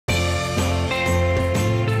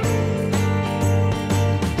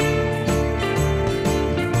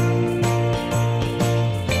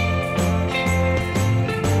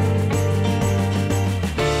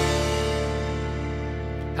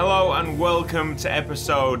welcome to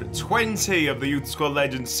episode 20 of the Youth Squad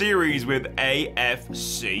Legends series with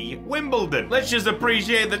AFC Wimbledon. Let's just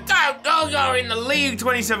appreciate the top goal scorer in the league.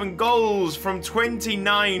 27 goals from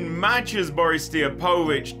 29 matches. Boris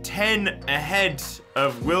Stiapovic 10 ahead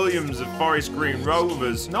of Williams of Forest Green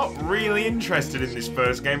Rovers. Not really interested in this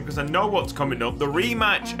first game because I know what's coming up. The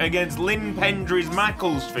rematch against Lynn Pendry's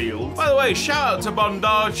Macclesfield. By the way, shout out to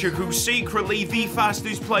Bondarchuk, who's secretly the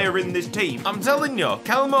fastest player in this team. I'm telling you,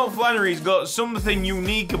 Kelmo Flannery's got something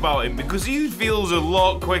unique about him because he feels a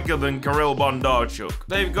lot quicker than Kirill Bondarchuk.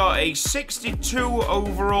 They've got a 62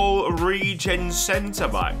 overall regen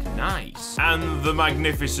centre-back. Nice. And the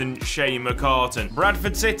magnificent Shay McCartan.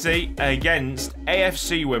 Bradford City against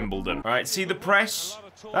AFC Wimbledon. All right, see the press?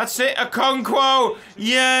 That's it, Okonkwo!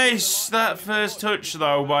 Yes! That first touch,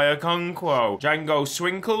 though, by Okonkwo. Django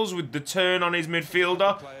Swinkles with the turn on his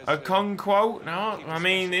midfielder. Okonkwo, no, I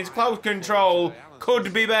mean, it's close control.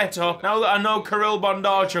 Could be better. Now that I know Kirill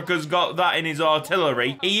Bondarchuk has got that in his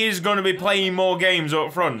artillery, he is going to be playing more games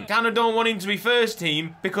up front. Kind of don't want him to be first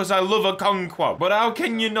team because I love Okonkwo. But how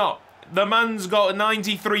can you not? The man's got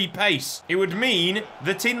 93 pace. It would mean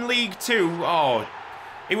that in League 2,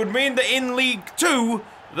 it would mean that in League 2,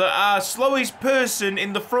 that our slowest person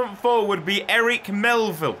in the front four would be Eric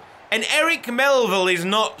Melville. And Eric Melville is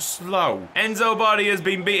not slow. Enzo Bardi has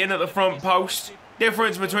been beaten at the front post.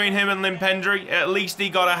 Difference between him and Lynn Pendry, at least he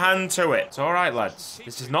got a hand to it. It's all right, lads.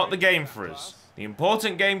 This is not the game for us. The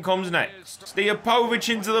important game comes next.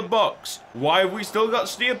 Stiapovic into the box. Why have we still got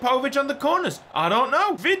Stiapovic on the corners? I don't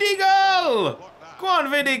know. Vidigal! Go on,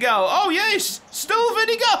 Vidigal. Oh, yes. Still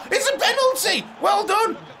Vidigal. It's a penalty. Well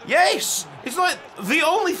done. Yes. It's like the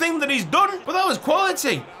only thing that he's done, but that was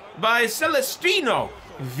quality by Celestino.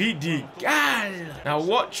 Vidigal. Now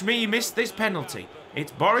watch me miss this penalty.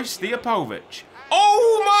 It's Boris Stiapovic.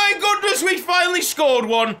 Oh my goodness, we finally scored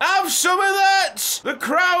one. Have some of that. The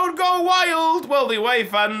crowd go wild. Well, the away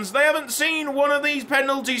fans, they haven't seen one of these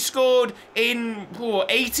penalties scored in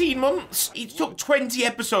 18 months. It took 20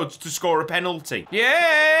 episodes to score a penalty.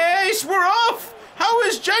 Yes, we're off. How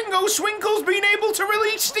has Django Swinkles been able to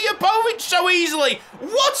release Stiapovic so easily?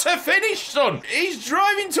 What a finish, son. He's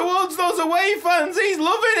driving towards those away fans. He's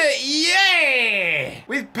loving it. Yeah.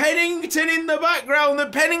 With Pennington in the background, the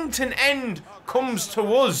Pennington end comes to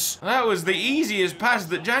us. That was the easiest pass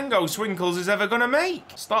that Django Swinkles is ever going to make.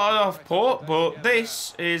 Started off poor, but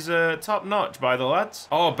this is top notch by the lads.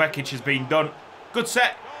 Oh, Bekic has been done. Good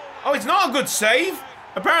set. Oh, it's not a good save.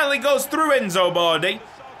 Apparently goes through Enzo Bardi.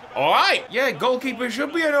 All right. Yeah, goalkeeper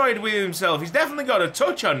should be annoyed with himself. He's definitely got a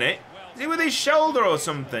touch on it. Is he with his shoulder or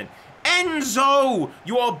something? Enzo,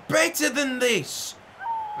 you are better than this.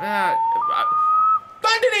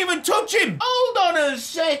 I didn't even touch him. Hold on a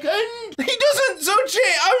second. He doesn't touch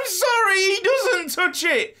it. I'm sorry, he doesn't touch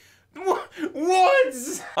it.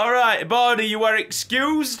 What? All right, Bardi, you are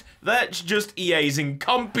excused. That's just EA's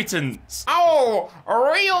incompetence. Oh,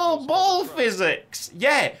 real ball physics.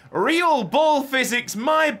 Yeah, real ball physics,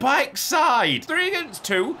 my backside. 3 against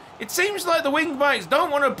 2. It seems like the wingbacks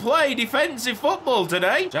don't want to play defensive football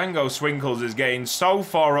today. Django Swinkles is getting so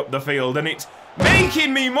far up the field and it's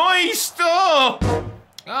making me moist. Django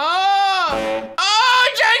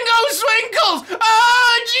Swinkles!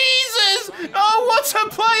 Oh, Jesus! Oh, what a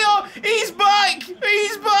player! He's back!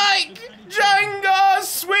 He's back! Django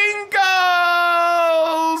Swinkles!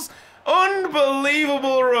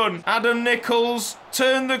 Unbelievable run. Adam Nichols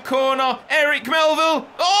turned the corner. Eric Melville.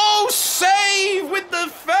 Oh, save with the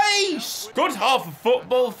face! Good half of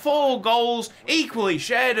football. 4 goals, equally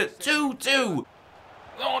shared at 2-2.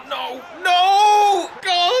 Oh, no. No!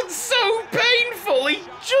 God, so painful. He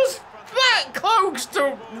just that close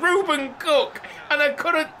to Ruben Cook, and I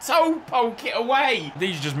couldn't toe poke it away.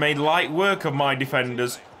 These just made light work of my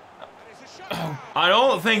defenders. Oh, I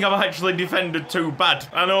don't think I've actually defended too bad.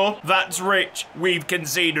 I know, that's rich. We've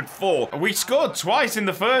conceded 4. We scored twice in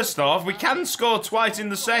the first half. We can score twice in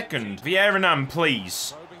the second. Vieira,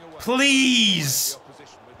 please. Please!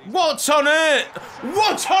 What on earth?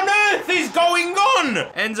 What on earth is going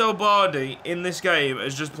on? Enzo Bardi in this game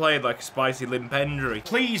has just played like a spicy Lynn Pendry.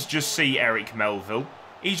 Please just see Eric Melville.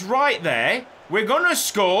 He's right there. We're gonna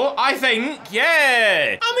score, I think.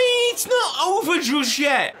 Yeah. I mean, it's not over just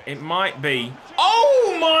yet. It might be.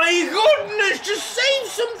 Oh my goodness, just save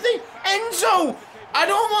something. Enzo, I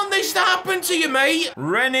don't want this to happen to you, mate.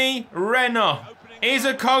 Renner. Here's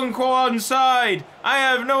Okonkwo onside. I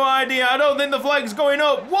have no idea. I don't think the flag's going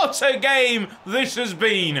up. What a game this has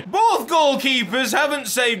been. Both goalkeepers haven't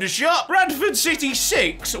saved a shot. Bradford City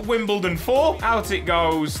 6, Wimbledon 4. Out it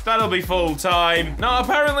goes. That'll be full time. Now,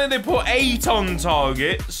 apparently they put 8 on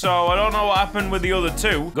target, so I don't know what happened with the other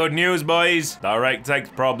 2. Good news, boys.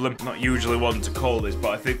 DirectX problem. Not usually one to call this,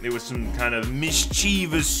 but I think there was some kind of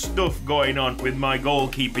mischievous stuff going on with my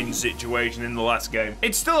goalkeeping situation in the last game.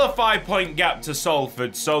 It's still a 5-point gap to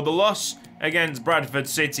Salford, so the loss against Bradford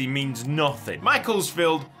City means nothing.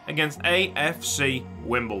 Macclesfield against AFC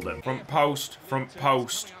Wimbledon. Front post, front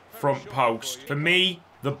post, front post. For me,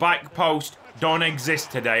 the back post don't exist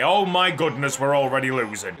today. Oh my goodness, we're already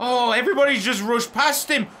losing. Oh, everybody's just rushed past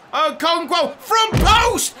him. Oh, Conquo, front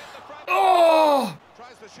post! Oh!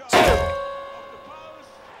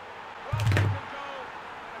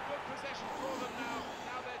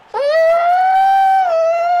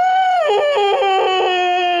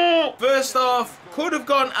 First off, could have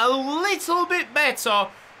gone a little bit better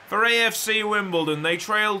for AFC Wimbledon. They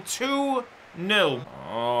trailed 2-0.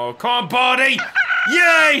 Oh, come on, Bardi!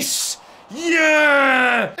 Yes!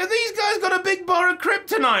 Yeah! Have these guys got a big bar of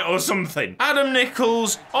kryptonite or something? Adam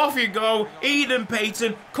Nichols, off you go. Eden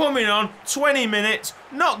Payton coming on, 20 minutes.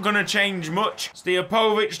 Not gonna change much.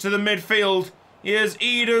 Stiapovic to the midfield. Here's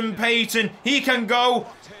Eden Payton. He can go.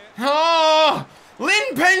 Oh!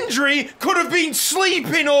 Lynn Pendry could have been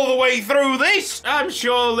sleeping all the way through this. I'm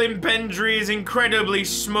sure Lynn Pendry is incredibly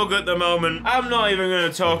smug at the moment. I'm not even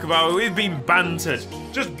going to talk about it. We've been bantered.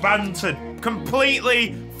 Just bantered.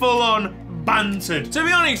 Completely full-on bantered. To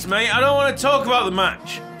be honest, mate, I don't want to talk about the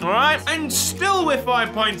match. All right? And still we're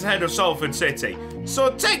 5 points ahead of Salford City.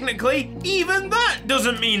 So technically, even that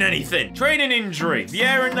doesn't mean anything. Training injury.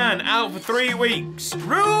 Vieira Nan out for 3 weeks.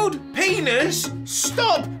 Rude penis.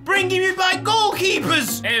 Stop bringing me back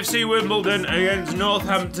goalkeepers. AFC Wimbledon against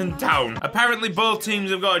Northampton Town. Apparently both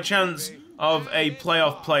teams have got a chance of a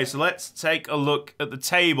playoff play. So let's take a look at the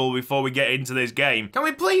table before we get into this game. Can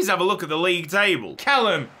we please have a look at the league table?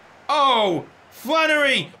 Callum. Oh.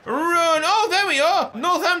 Flannery, run! Oh, there we are!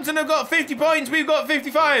 Northampton have got 50 points, we've got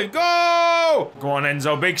 55. Go! Go on,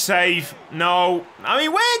 Enzo, big save. No. I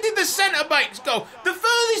mean, where did the centre-backs go? The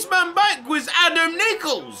furthest man back was Adam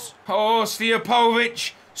Nichols. Oh,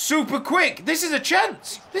 Stiapovic, super quick. This is a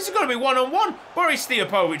chance. This is going to be one-on-one. Boris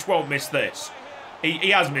Stiapovic won't miss this.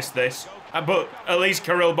 He has missed this. But at least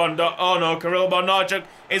Kirill Bondarchuk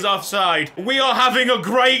is offside. We are having a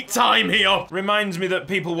great time here. Reminds me that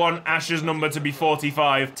people want Ash's number to be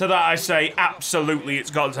 45. To that I say, absolutely,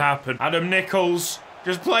 it's got to happen. Adam Nichols,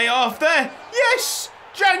 just play it off there. Yes!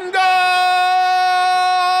 Django!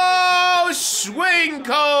 Swinkles!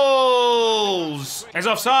 It's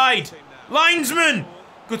offside. Linesman!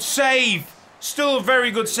 Good save. Still a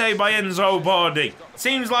very good save by Enzo Bardi.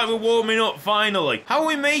 Seems like we're warming up finally. How are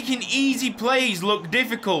we making easy plays look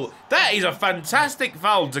difficult? That is a fantastic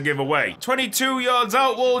foul to give away. 22 yards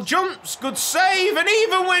out wall jumps, good save, and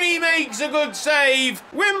even when he makes a good save,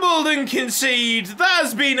 Wimbledon concede. That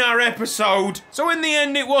has been our episode. So in the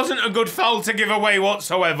end, it wasn't a good foul to give away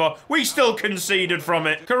whatsoever. We still conceded from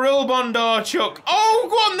it. Kirill Bondarchuk. Oh,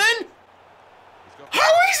 go on then.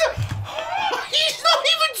 How is it? He's not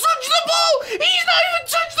even touched the ball! He's not even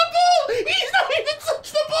touched the ball! He's not even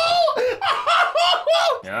touched the ball!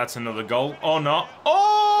 Yeah, that's another goal. Or not.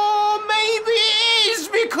 Oh, maybe it is,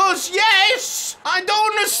 because yes! I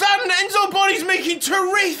don't understand. Enzo Body's making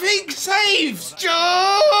terrific saves.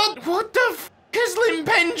 What the f has Lynn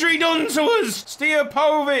Pendry done to us?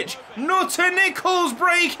 Stiapovic, Nutter Nichols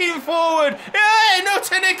breaking forward. Yeah,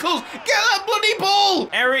 Nutter Nichols, get that bloody ball.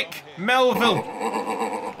 Eric Melville.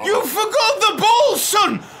 You forgot the ball,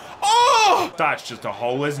 son. Oh! That's just a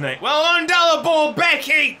hole, isn't it? Well on, Dalibor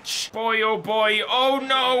Bekic. Boy, oh boy, oh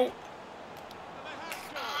no.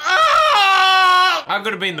 Ah! I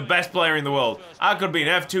could have been the best player in the world. I could have been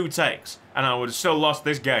F2 takes, and I would have still lost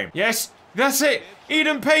this game. Yes, that's it.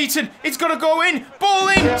 Eden Payton, it's got to go in. Ball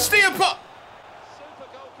in, Stiapovic.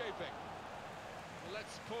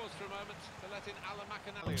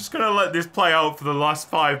 I'm just going to let this play out for the last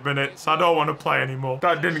 5 minutes. I don't want to play anymore.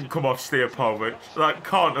 That didn't come off Stiapovic. That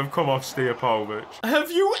can't have come off Stiapovic. Have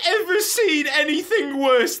you ever seen anything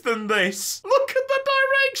worse than this? Look at the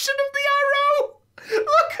direction of the arrow.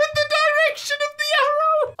 Look at the direction of the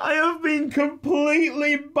arrow. I have been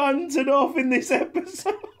completely bantered off in this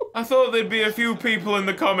episode. I thought there'd be a few people in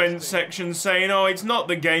the comments section saying, oh, it's not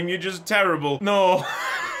the game, you're just terrible. No.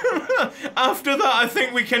 After that, I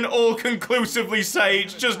think we can all conclusively say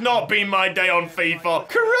it's just not been my day on FIFA.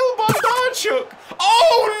 Kirill Bondarchuk.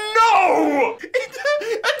 Oh, no!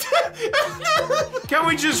 Can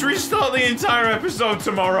we just restart the entire episode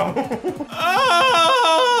tomorrow?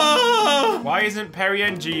 Why isn't Perry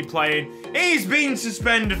NG playing? He's been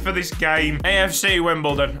suspended for this game. AFC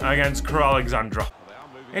Wimbledon against Alexandra.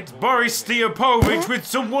 It's Boris Steapovich with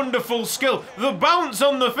some wonderful skill. The bounce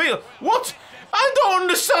on the field. What? I don't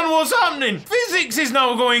understand what's happening. Physics is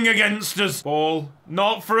now going against us. Ball,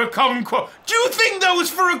 not for a Conquo. Do you think that was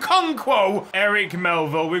for a Conquo? Eric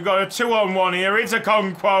Melville, we've got a 2-on-1 here. It's a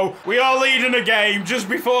Conquo. We are leading a game just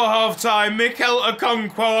before half-time. Mikel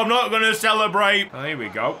Okonkwo, I'm not going to celebrate. Oh, here we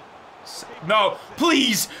go. No,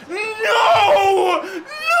 please, no!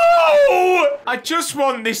 No! I just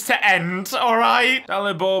want this to end, all right?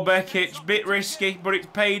 Dalibor Bekic, bit risky, but it's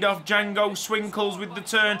paid off. Django Swinkles with the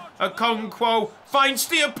turn. Okonkwo finds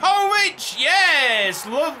Steapovich. Yes,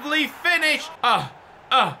 lovely finish.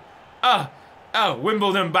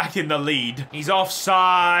 Wimbledon back in the lead. He's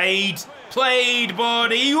offside. Played,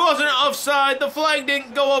 but he wasn't offside. The flag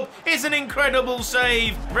didn't go up. It's an incredible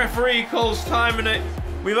save. Referee calls time in it.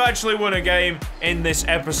 We've actually won a game in this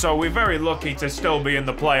episode. We're very lucky to still be in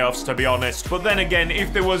the playoffs, to be honest. But then again,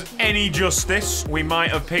 if there was any justice, we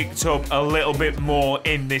might have picked up a little bit more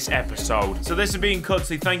in this episode. So this has been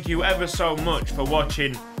Cutsy. Thank you ever so much for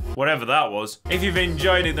watching whatever that was. If you've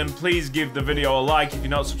enjoyed it, then please give the video a like. If you're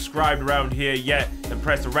not subscribed around here yet, then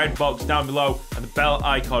press the red box down below and the bell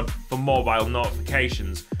icon for mobile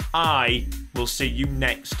notifications. I will see you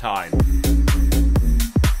next time.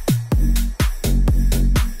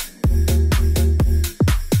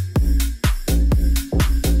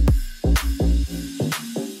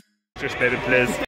 Just let it please.